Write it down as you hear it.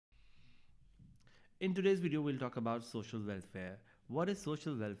In today's video, we'll talk about social welfare. What is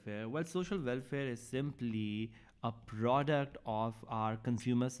social welfare? Well, social welfare is simply a product of our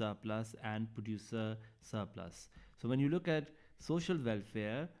consumer surplus and producer surplus. So when you look at social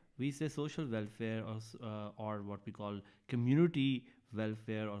welfare, we say social welfare or what we call community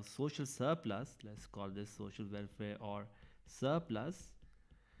welfare or social surplus. Let's call this social welfare or surplus.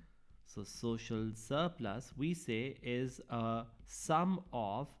 So social surplus, we say, is a sum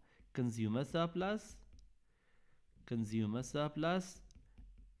of consumer surplus, consumer surplus,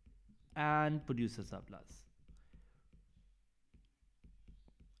 and producer surplus.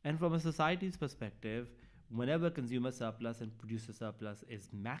 And from a society's perspective, whenever consumer surplus and producer surplus is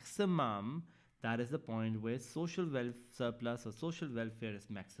maximum, that is the point where social surplus or social welfare is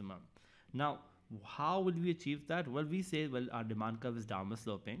maximum. Now, how will we achieve that? Well, we say, well, our demand curve is downward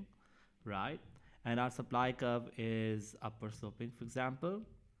sloping, right? And our supply curve is upward sloping, for example,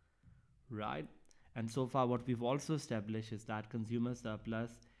 right? And so far, what we've also established is that consumer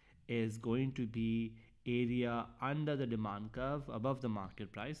surplus is going to be area under the demand curve above the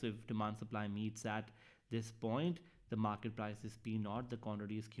market price. So if demand supply meets at this point, the market price is P naught, the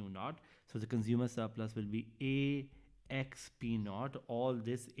quantity is Q naught. So the consumer surplus will be A X P naught, all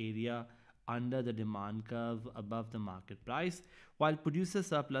this area under the demand curve above the market price, while producer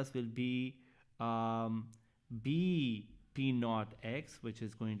surplus will be B P naught X, which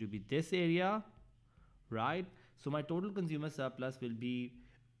is going to be this area, right? So my total consumer surplus will be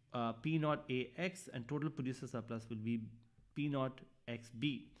P naught AX and total producer surplus will be P naught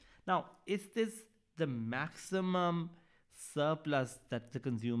XB. Now, is this the maximum surplus that the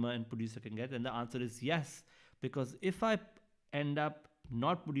consumer and producer can get? And the answer is yes, because if I end up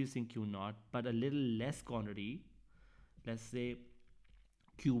not producing Q naught but a little less quantity, let's say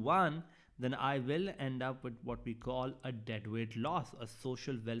Q1, then I will end up with what we call a deadweight loss, a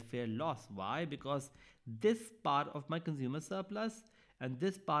social welfare loss. Why? Because this part of my consumer surplus and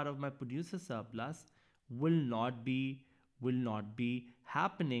this part of my producer surplus will not be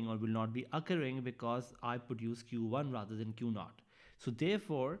happening or will not be occurring because I produce Q1 rather than Q0. So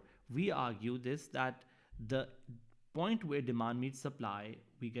therefore, we argue this, that the point where demand meets supply,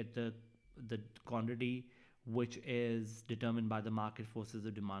 we get the quantity which is determined by the market forces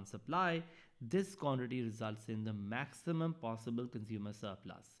of demand supply. This quantity results in the maximum possible consumer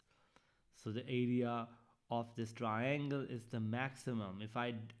surplus. So the area of this triangle is the maximum. If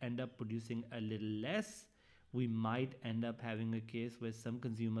I end up producing a little less, we might end up having a case where some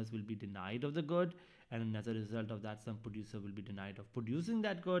consumers will be denied of the good, and as a result of that, some producer will be denied of producing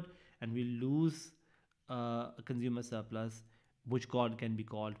that good, and we lose a consumer surplus, which can be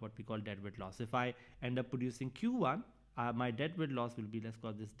called what we call deadweight loss. If I end up producing Q1, my deadweight loss will be, let's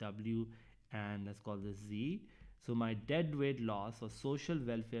call this W and let's call this Z. So my deadweight loss or social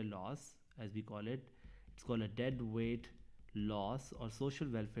welfare loss, as we call it, it's called a deadweight loss or social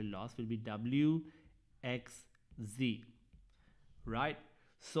welfare loss, will be WXZ, right?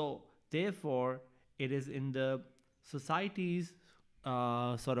 So therefore, it is in the society's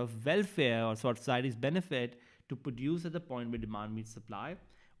sort of welfare or sort of society's benefit to produce at the point where demand meets supply,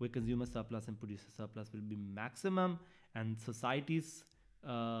 where consumer surplus and producer surplus will be maximum, and society's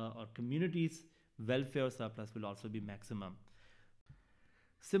or community's welfare surplus will also be maximum.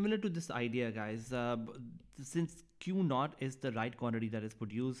 Similar to this idea, guys, since Q0 is the right quantity that is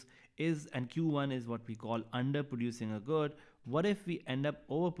produced, and Q1 is what we call underproducing a good, what if we end up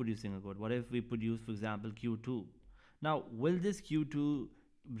overproducing a good? What if we produce, for example, Q2? Now, will this Q2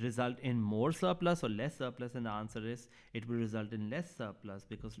 result in more surplus or less surplus? And the answer is it will result in less surplus,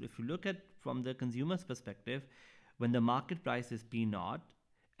 because if you look at from the consumer's perspective, when the market price is P0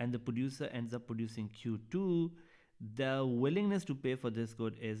 and the producer ends up producing Q2, the willingness to pay for this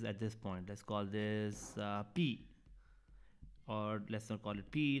good is at this point. Let's call this P, or let's not call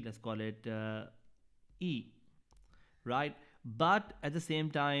it P, let's call it E, right? But at the same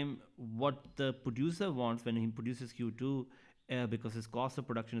time, what the producer wants when he produces Q2, because his cost of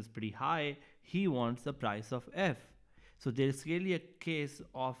production is pretty high, he wants the price of F. So there is clearly a case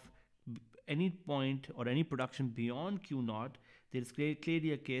of any point or any production beyond Q0, there is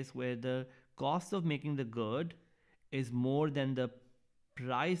clearly a case where the cost of making the good is more than the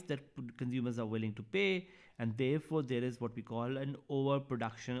price that consumers are willing to pay, and therefore there is what we call an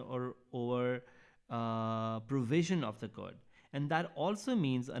overproduction or over provision of the good. And that also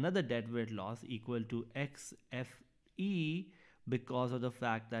means another deadweight loss equal to XFE, because of the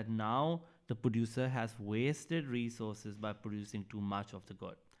fact that now the producer has wasted resources by producing too much of the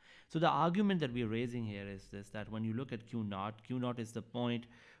good. So the argument that we're raising here is this, that when you look at Q0 is the point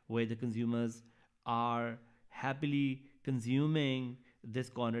where the consumers are happily consuming this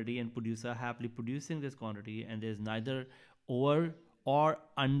quantity and producer happily producing this quantity, and there's neither over or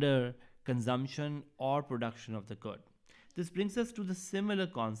under consumption or production of the good. This brings us to the similar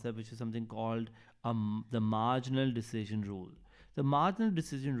concept, which is something called the marginal decision rule. The marginal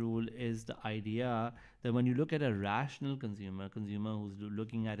decision rule is the idea that when you look at a rational consumer who's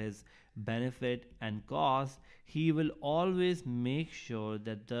looking at his benefit and cost, he will always make sure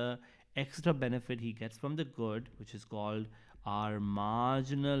that the extra benefit he gets from the good, which is called our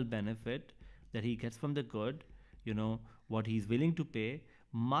marginal benefit that he gets from the good, what he's willing to pay,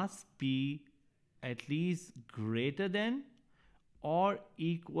 must be at least greater than or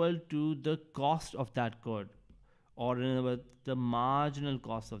equal to the cost of that good, or in other words, the marginal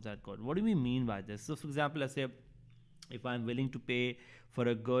cost of that good. What do we mean by this? So, for example, let's say if I'm willing to pay for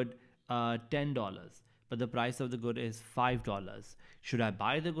a good $10, but the price of the good is $5, should I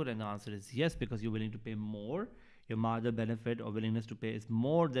buy the good? And the answer is yes, because you're willing to pay more. Your marginal benefit or willingness to pay is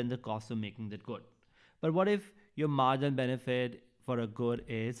more than the cost of making that good. But what if your marginal benefit for a good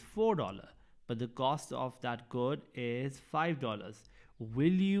is $4, but the cost of that good is $5? Will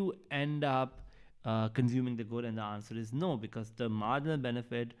you end up consuming the good? And the answer is no, because the marginal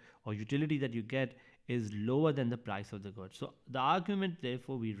benefit or utility that you get is lower than the price of the good. So the argument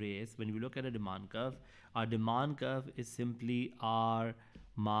therefore we raise when we look at a demand curve, our demand curve is simply our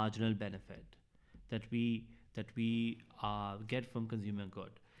marginal benefit that we get from consuming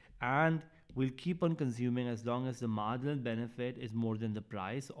good, and we'll keep on consuming as long as the marginal benefit is more than the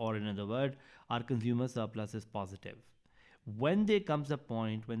price, or in other words, our consumer surplus is positive. When there comes a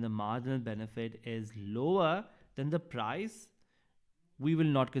point when the marginal benefit is lower than the price, we will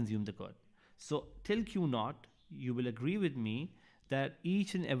not consume the good. So till Q naught, you will agree with me that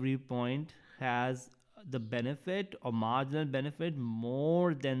each and every point has the benefit or marginal benefit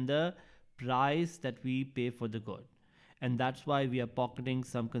more than the price that we pay for the good. And that's why we are pocketing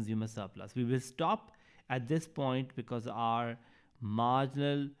some consumer surplus. We will stop at this point because our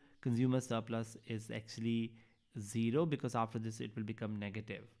marginal consumer surplus is actually zero, because after this it will become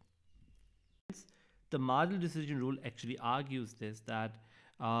negative. The marginal decision rule actually argues this, that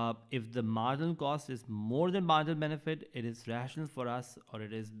if the marginal cost is more than marginal benefit, it is rational for us, or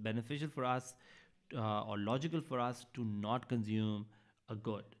it is beneficial for us, or logical for us to not consume a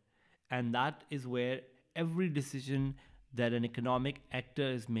good. And that is where every decision that an economic actor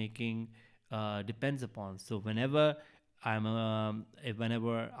is making depends upon. So whenever I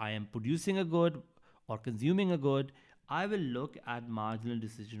am producing a good or consuming a good, I will look at marginal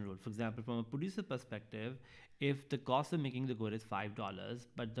decision rule. For example, from a producer perspective, if the cost of making the good is $5,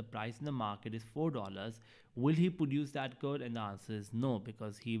 but the price in the market is $4, will he produce that good? And the answer is no,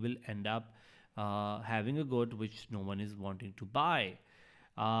 because he will end up having a good which no one is wanting to buy.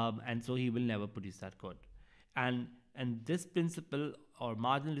 And so he will never produce that good. And this principle or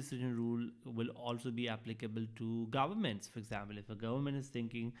marginal decision rule will also be applicable to governments. For example, if a government is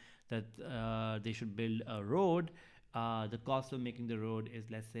thinking that they should build a road, the cost of making the road is,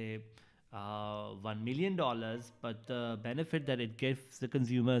 let's say, $1 million, but the benefit that it gives the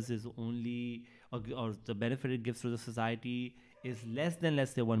consumers is only, or the benefit it gives to the society is less than,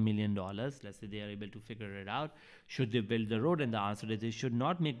 let's say, $1 million. Let's say they are able to figure it out. Should they build the road? And the answer is they should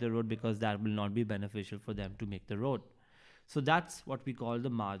not make the road, because that will not be beneficial for them to make the road. So that's what we call the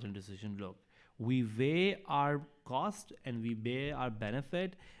marginal decision look. We weigh our cost and we weigh our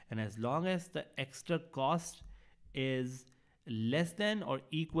benefit, and as long as the extra cost is less than or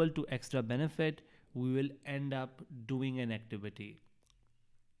equal to extra benefit, we will end up doing an activity.